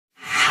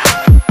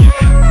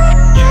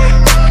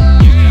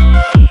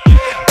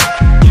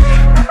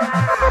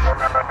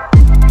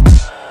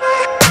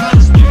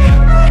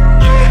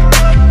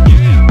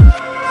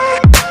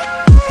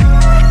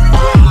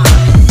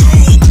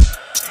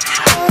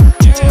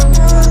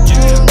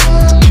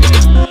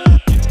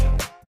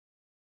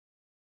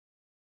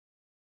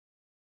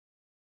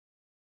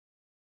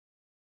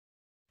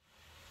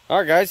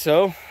Alright guys,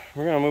 so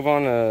we're going to move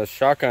on to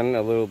shotgun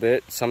a little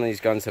bit. Some of these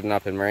guns have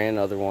not been ran,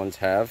 other ones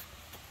have.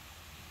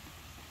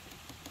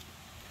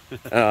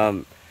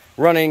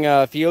 Running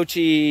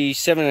Fiocchi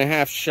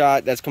 7.5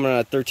 shot, that's coming out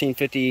at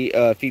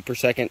 1350 feet per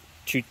second,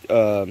 2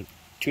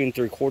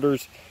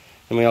 3/4.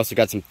 And we also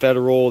got some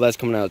Federal, that's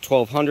coming out at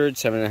 1200,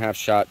 7.5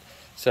 shot.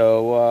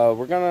 So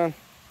we're gonna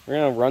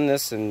run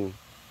this and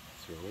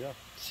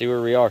see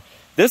where we are.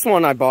 This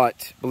one I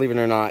bought, believe it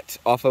or not,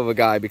 off of a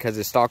guy because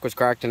his stock was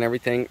cracked and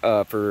everything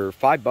for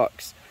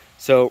 $5.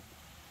 So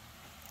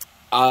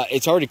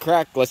it's already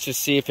cracked. Let's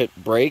just see if it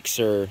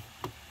breaks or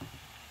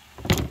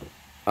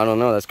I don't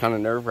know. That's kind of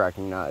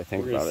nerve-wracking now I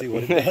think about it.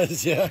 We're gonna see what it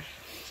does, yeah.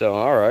 So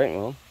all right,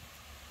 well,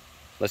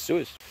 let's do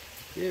this.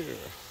 Yeah.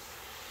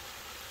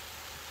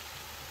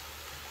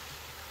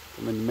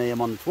 I'm in Mayhem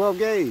on the 12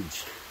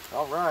 gauge.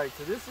 All right,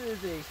 so this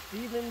is a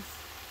Stevens.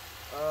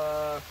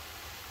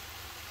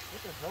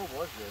 What the hell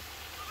was this?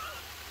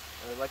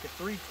 Like a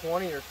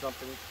 320 or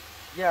something.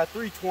 Yeah,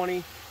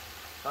 320.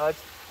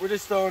 We're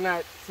just throwing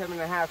that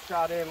 7.5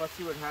 shot in. Let's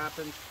see what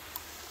happens.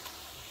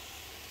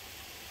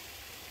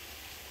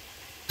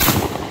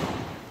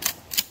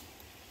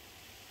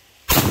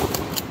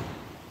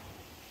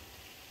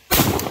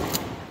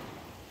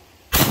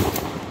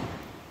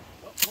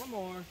 Oh, one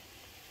more.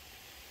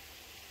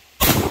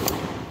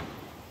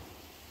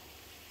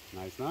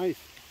 Nice, nice.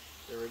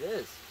 There it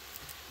is.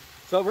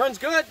 So it runs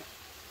good.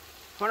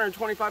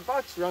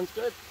 $125, runs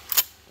good.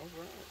 All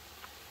right.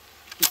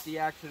 Keep the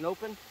action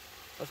open.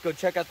 Let's go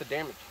check out the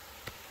damage.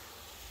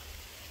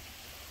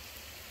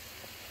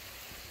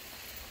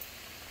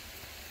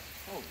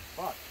 Holy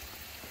fuck.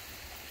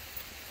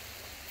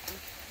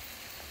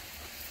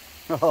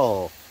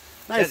 Oh,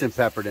 nice and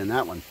peppered in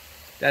that one.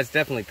 That's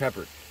definitely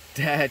peppered.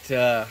 That,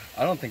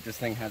 I don't think this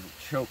thing has a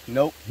choke.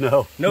 Nope.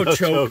 No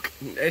choke.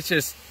 It's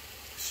just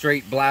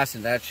straight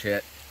blasting that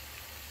shit.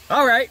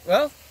 All right,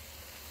 well.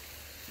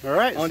 All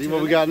right, see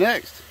what we got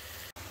next.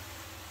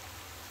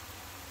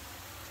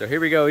 So here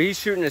we go. He's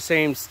shooting the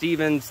same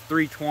Stevens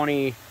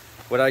 320,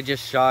 what I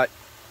just shot.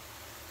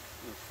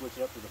 Switch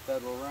it up to the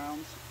Federal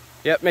rounds.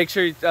 Yep, make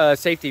sure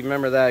safety,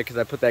 remember that, because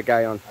I put that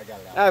guy on. I got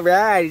it out. All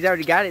right, he's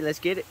already got it. Let's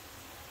get it.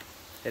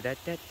 Da, da,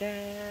 da,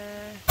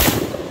 da.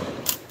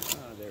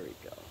 Oh, there we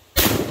go.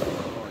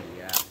 Oh,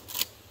 yeah.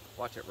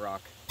 Watch it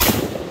rock.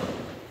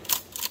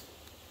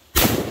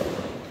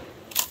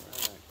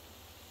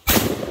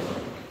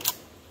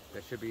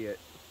 That should be it.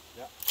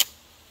 Yeah.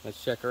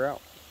 Let's check her out.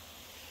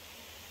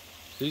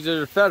 These are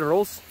the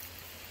Federals.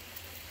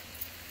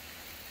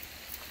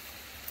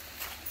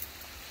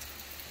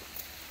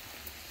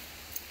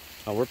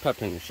 Oh, we're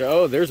peppering the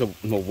show. Oh, there's a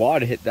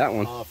wad hit that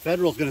one.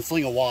 Federal's gonna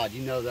sling a wad,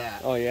 you know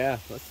that. Oh yeah.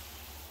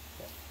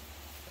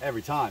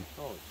 Every time.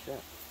 Holy shit.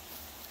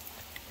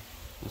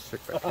 Let's stick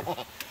right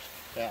here.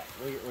 Yeah,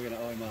 we're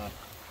gonna owe him a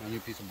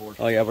new piece of board.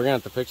 Oh yeah, we're gonna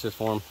have to fix this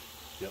for him.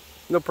 Yep.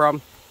 No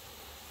problem.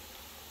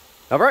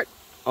 All right,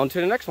 on to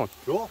the next one.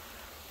 Cool.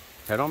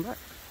 Head on back.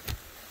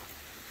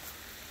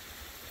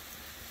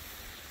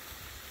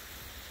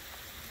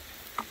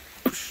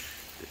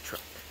 The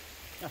truck.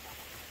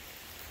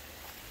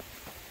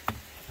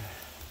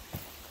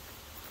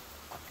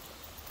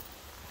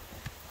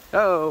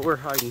 Oh, we're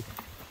hiding.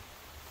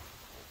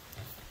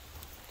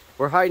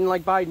 We're hiding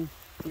like Biden.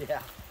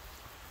 Yeah.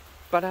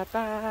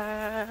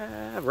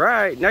 Ba-da-ba.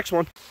 Right, next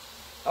one.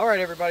 All right,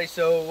 everybody.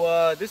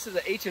 So this is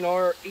the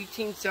H&R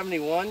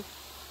 1871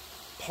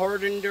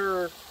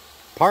 Pardoner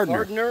pump.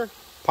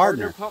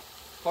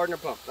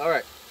 All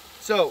right.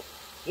 So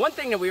one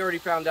thing that we already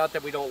found out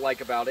that we don't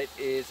like about it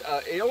is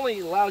it only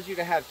allows you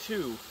to have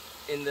 2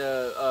 in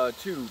the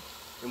tube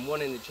and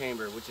 1 in the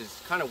chamber, which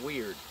is kind of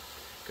weird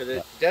because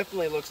it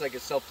definitely looks like a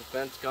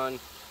self-defense gun.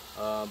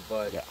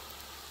 But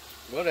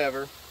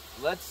whatever.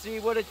 Let's see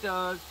what it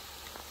does.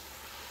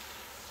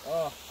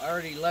 Oh, I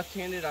already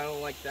left-handed. I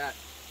don't like that.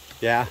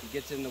 Yeah. It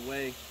gets in the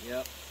way.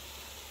 Yep.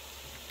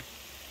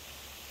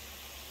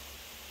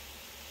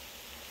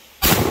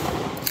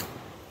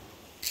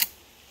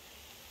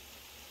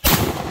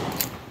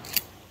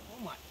 Oh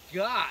my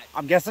God.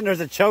 I'm guessing there's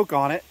a choke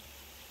on it.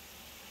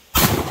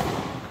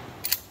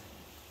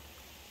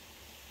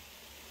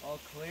 All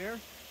clear?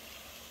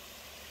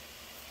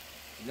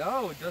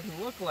 No, it doesn't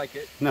look like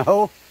it.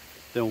 No?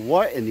 Then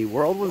what in the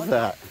world was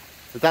that?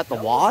 Is that the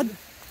wad?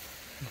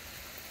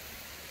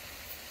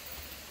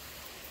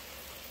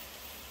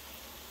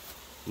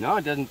 No,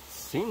 it doesn't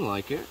seem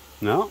like it.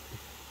 No?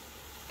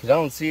 Because I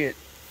don't see it.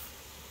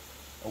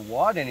 A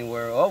wad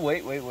anywhere. Oh,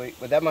 wait.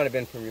 But that might have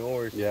been from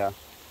yours. Yeah.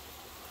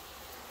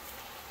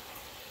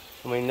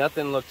 I mean,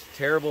 nothing looks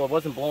terrible. It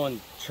wasn't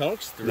blowing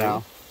chunks through.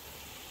 No.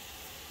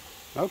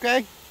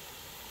 Okay.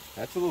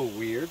 That's a little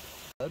weird.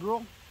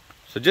 Federal?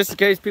 So just in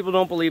case people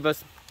don't believe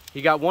us,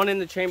 he got 1 in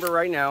the chamber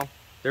right now.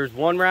 There's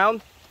 1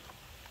 round.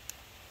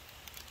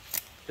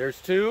 There's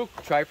 2.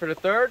 Try for the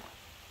 3rd.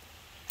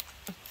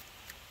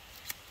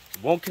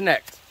 Won't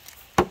connect.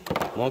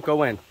 Won't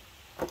go in.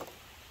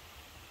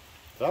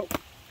 So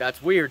that's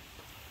weird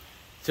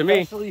to me.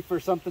 Especially for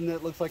something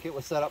that looks like it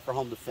was set up for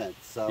home defense.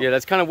 So yeah,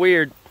 that's kind of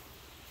weird.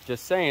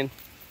 Just saying.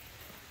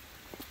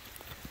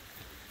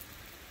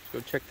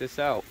 Let's go check this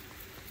out.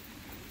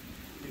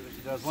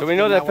 So we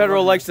know that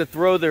Federal likes to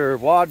throw their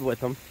wad with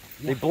them.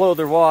 Yeah. They blow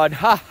their wad.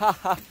 Ha ha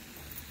ha.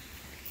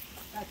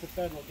 That's a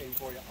Federal game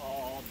for you.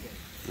 Oh,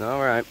 okay. All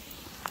right.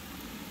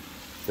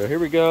 So here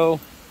we go.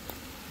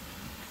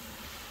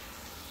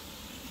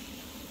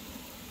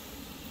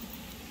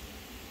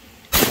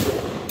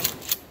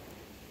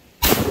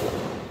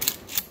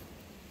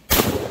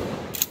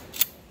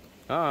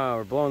 Ah,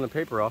 we're blowing the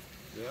paper off.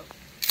 Yep.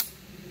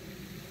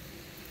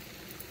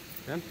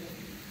 Good.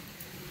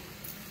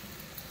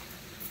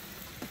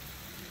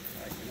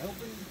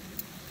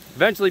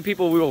 Eventually, we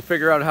will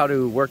figure out how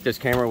to work this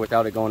camera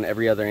without it going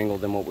every other angle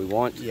than what we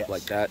want, yes.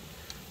 Like that.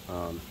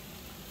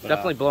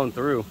 Definitely blown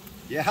through.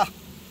 Yeah.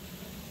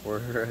 We're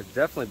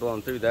definitely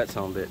blowing through that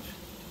son of a bitch.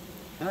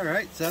 All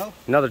right, so.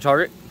 Another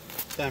target.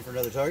 Time for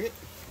another target.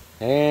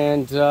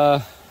 And,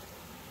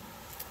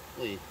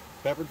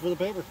 peppered for the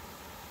paper.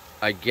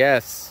 I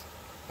guess.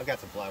 I've got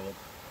some plywood.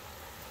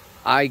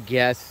 I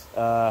guess,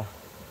 I'm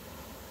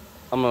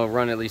gonna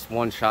run at least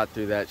one shot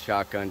through that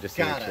shotgun just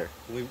to make sure.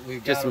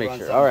 We've just to make run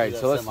sure. All right,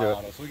 so let's do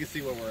it. So we can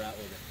see where we're at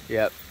with it.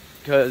 Yep,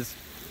 because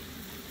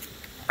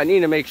I need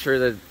to make sure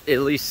that it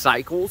at least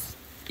cycles,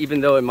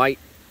 even though it might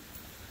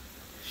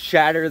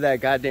shatter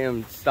that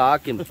goddamn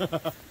stock and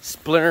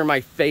splinter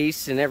my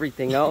face and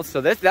everything else.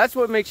 So that's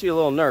what makes you a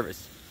little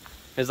nervous.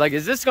 It's like,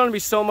 is this gonna be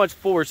so much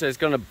force that it's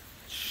gonna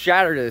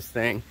shatter this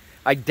thing?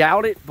 I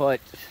doubt it, but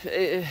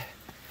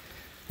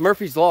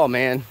Murphy's Law,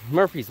 man.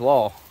 Murphy's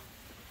Law.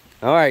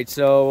 All right,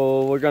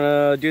 so we're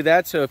gonna do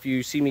that. So if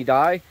you see me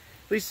die,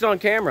 at least it's on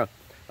camera.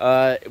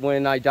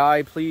 When I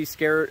die, please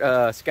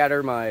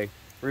scatter my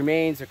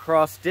remains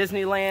across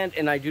Disneyland,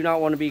 and I do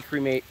not want to be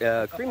cremated,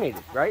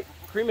 right?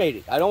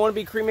 Cremated. I don't want to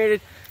be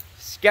cremated.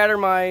 Scatter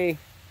my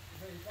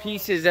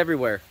pieces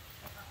everywhere.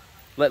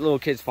 Let little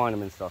kids find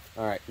them and stuff.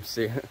 All right, let's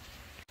see.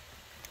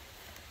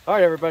 All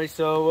right, everybody.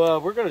 So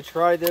we're gonna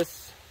try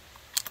this.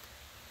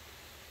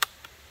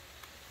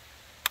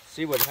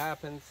 See what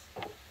happens.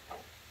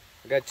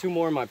 I got two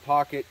more in my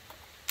pocket.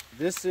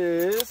 This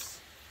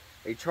is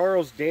a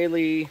Charles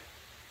Daly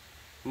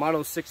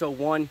Model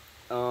 601.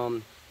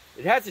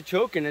 It has a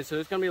choke in it, so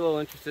it's going to be a little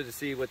interested to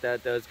see what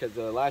that does, because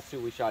the last two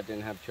we shot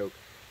didn't have choke.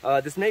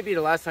 This may be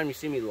the last time you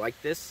see me like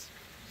this,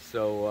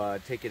 so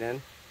take it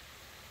in.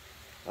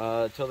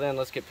 Till then,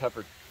 let's get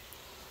peppered.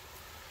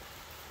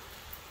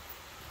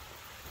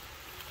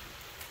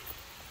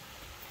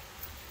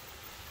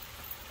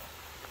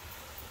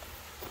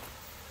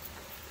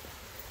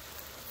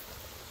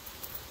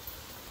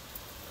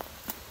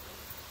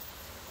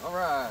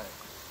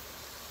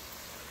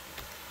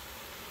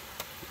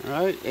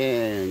 All right,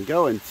 and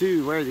going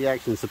to where the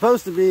action's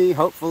supposed to be.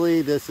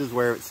 Hopefully this is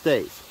where it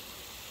stays.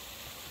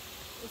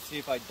 Let's see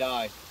if I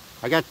die.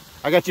 I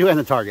got you in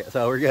the target,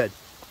 so we're good.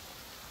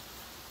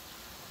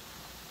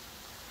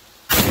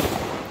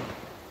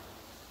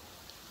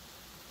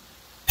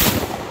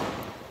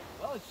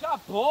 Well, it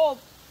shot bold.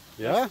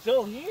 Yeah? It's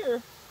still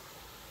here.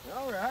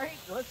 All right,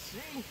 let's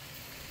see.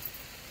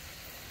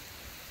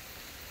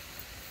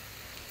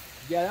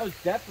 Yeah, that was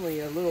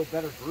definitely a little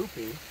better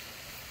grouping.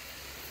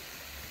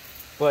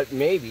 But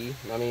maybe,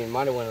 I mean, it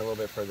might have went a little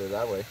bit further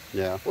that way.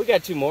 Yeah. We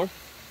got two more.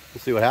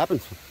 Let's see what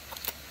happens.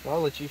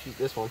 I'll let you shoot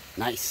this one.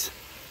 Nice.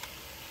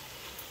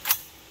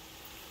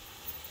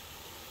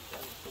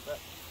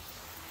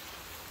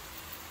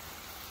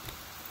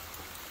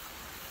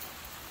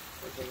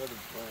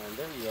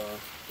 There you are.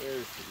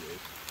 There's the gate.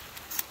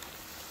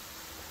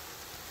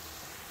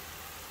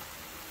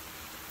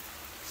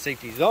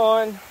 Safety's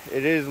on.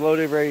 It is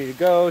loaded, ready to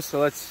go. So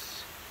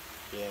let's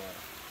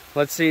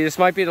see. This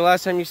might be the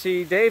last time you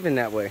see Dave in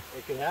that way.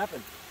 It could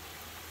happen.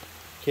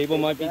 Cable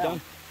might be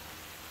done.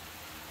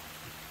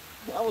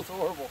 That was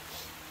horrible.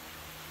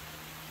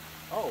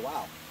 Oh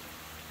wow.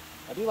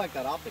 I do like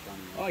that optic on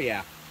you. Oh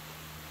yeah.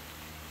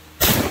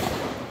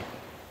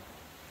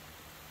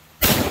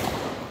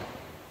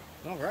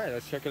 All right,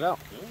 let's check it out.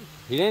 Good.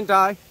 He didn't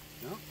die.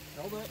 No,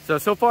 held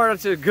it. So far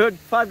that's a good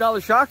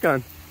 $5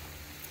 shotgun.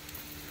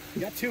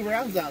 You got 2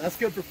 rounds out. That's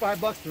good for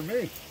 $5 for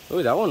me.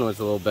 Oh, that one was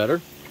a little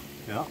better.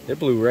 Yeah. It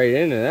blew right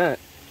into that.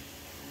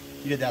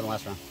 You did that in the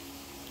last round.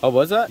 Oh,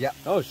 was that? Yeah.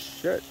 Oh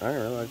shit, I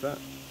didn't realize that.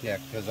 Yeah,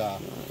 because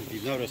if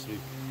you've noticed, we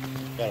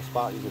got a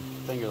spot you could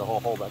finger the whole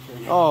hole back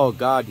here. Oh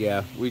god,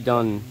 yeah. We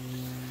done.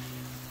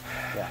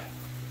 Yeah.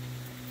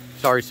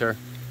 Sorry, sir.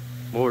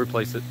 We'll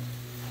replace it.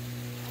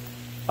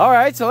 All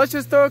right, so let's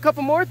just throw a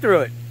couple more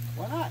through it.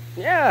 Why not?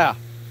 Yeah.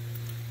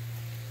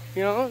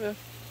 You know,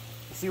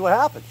 see what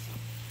happens.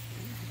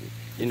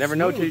 You never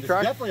know till you try.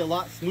 It's definitely a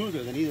lot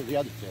smoother than either of the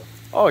other two.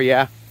 Oh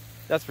yeah,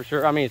 that's for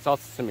sure. I mean, it's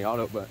also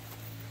semi-auto, but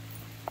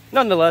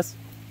nonetheless.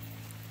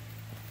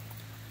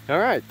 All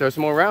right, throw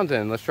some more rounds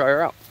in. Let's try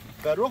her out.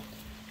 Federal?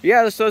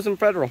 Yeah, let's throw some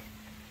Federal.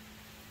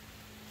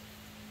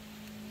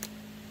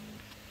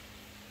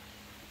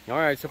 All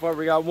right, so far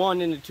we got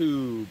 1 in the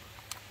tube.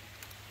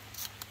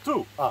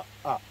 2.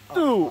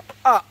 2.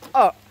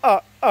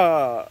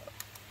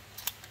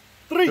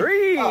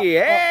 3.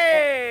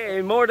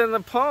 Hey, more than the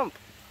pump.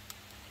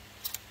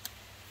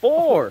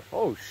 4.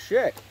 Oh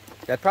shit.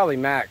 That's probably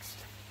maxed.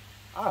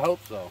 I hope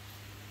so.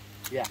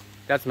 Yeah.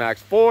 That's maxed.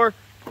 4.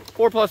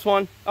 4 plus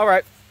 1. All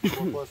right.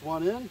 4 plus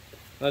 1 in.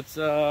 Let's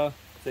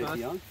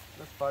Safety on.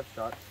 That's 5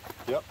 shots.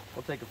 Yep.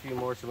 We'll take a few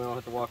more so we don't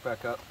have to walk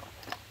back up.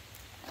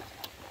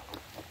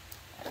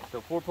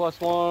 So 4 plus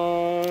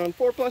 1.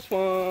 4 plus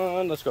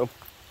 1. Let's go.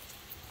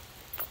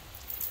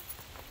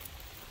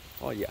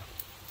 Oh yeah.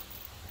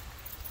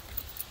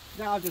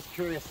 Now I'm just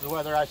curious as to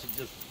whether I should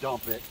just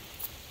dump it.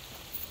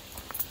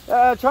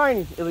 Try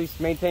and at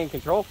least maintain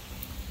control.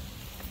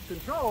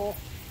 Control?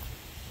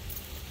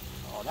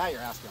 Oh, now you're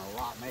asking a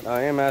lot, mate.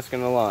 I am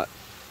asking a lot.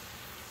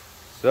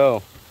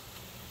 So.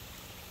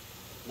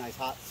 Nice,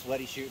 hot,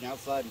 sweaty shooting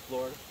outside in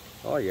Florida.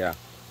 Oh yeah.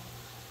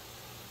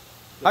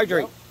 Good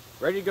Hydrate. to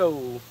Ready to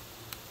go.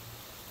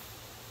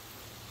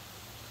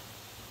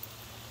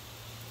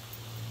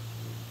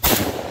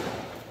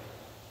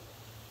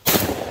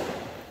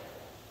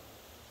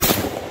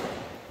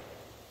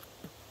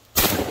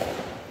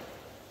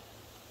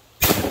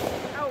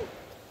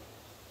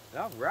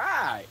 All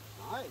right.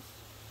 Nice.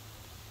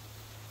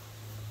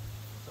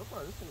 So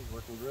far, this thing is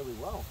working really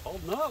well.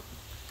 Holding up.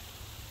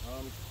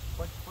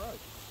 Quite surprised.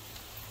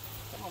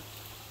 Come on,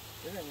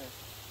 get in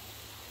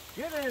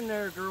there. Get in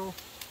there, girl.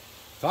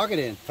 Talk it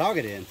in. Talk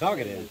it in. Talk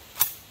it in.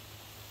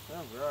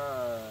 All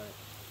right.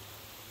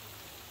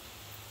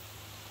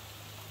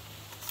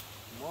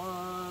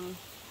 1.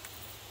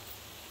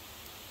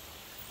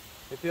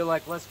 You feel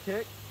like less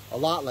kick? A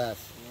lot less.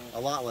 Yeah.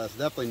 A lot less.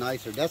 Definitely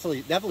nicer.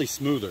 Definitely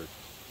smoother.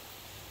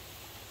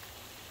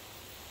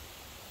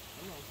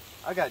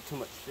 I got too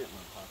much shit in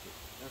my pocket.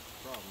 That's the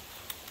problem.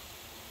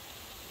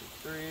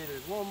 3,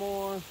 there's 1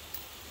 more.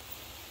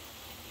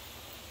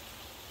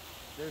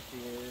 There she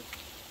is.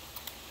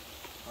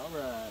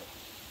 Alright.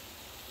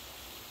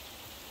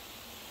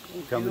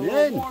 Coming a little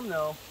in. warm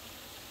though.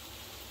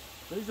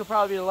 These will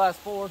probably be the last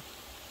 4.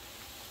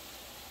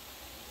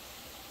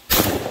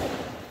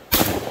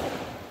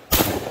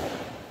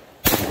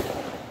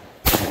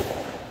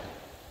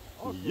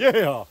 Yeah.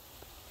 There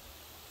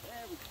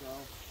we go.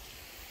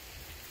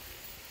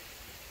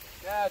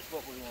 That's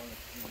what we want to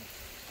see.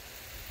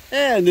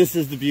 And this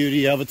is the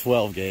beauty of a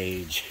 12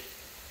 gauge.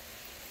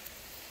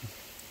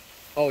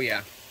 Oh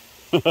yeah.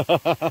 Yep.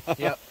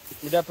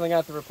 We're definitely going to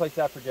have to replace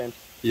that for James.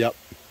 Yep.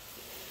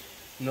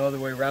 No other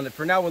way around it.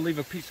 For now, we'll leave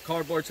a piece of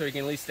cardboard so you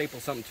can at least staple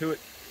something to it.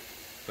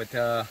 But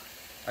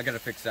I got to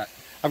fix that.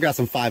 I've got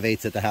some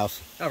 5/8 at the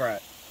house. All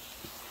right.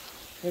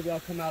 Maybe I'll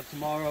come out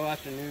tomorrow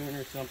afternoon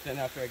or something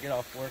after I get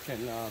off work and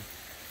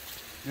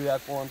do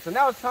that for him. So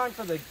now it's time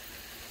for the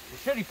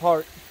shitty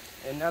part.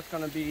 And that's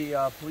going to be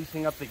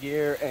policing up the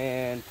gear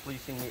and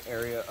policing the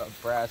area of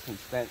brass and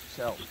spent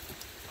shells.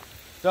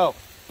 So,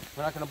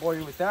 we're not going to bore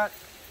you with that.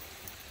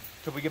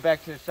 Till we get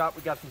back to the shop,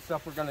 we got some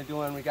stuff we're going to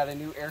do. And we got a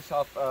new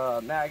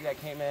airsoft mag that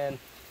came in.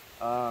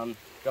 Going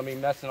to be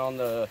messing on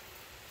the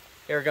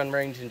air gun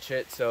range and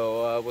shit.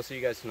 So, we'll see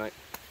you guys tonight.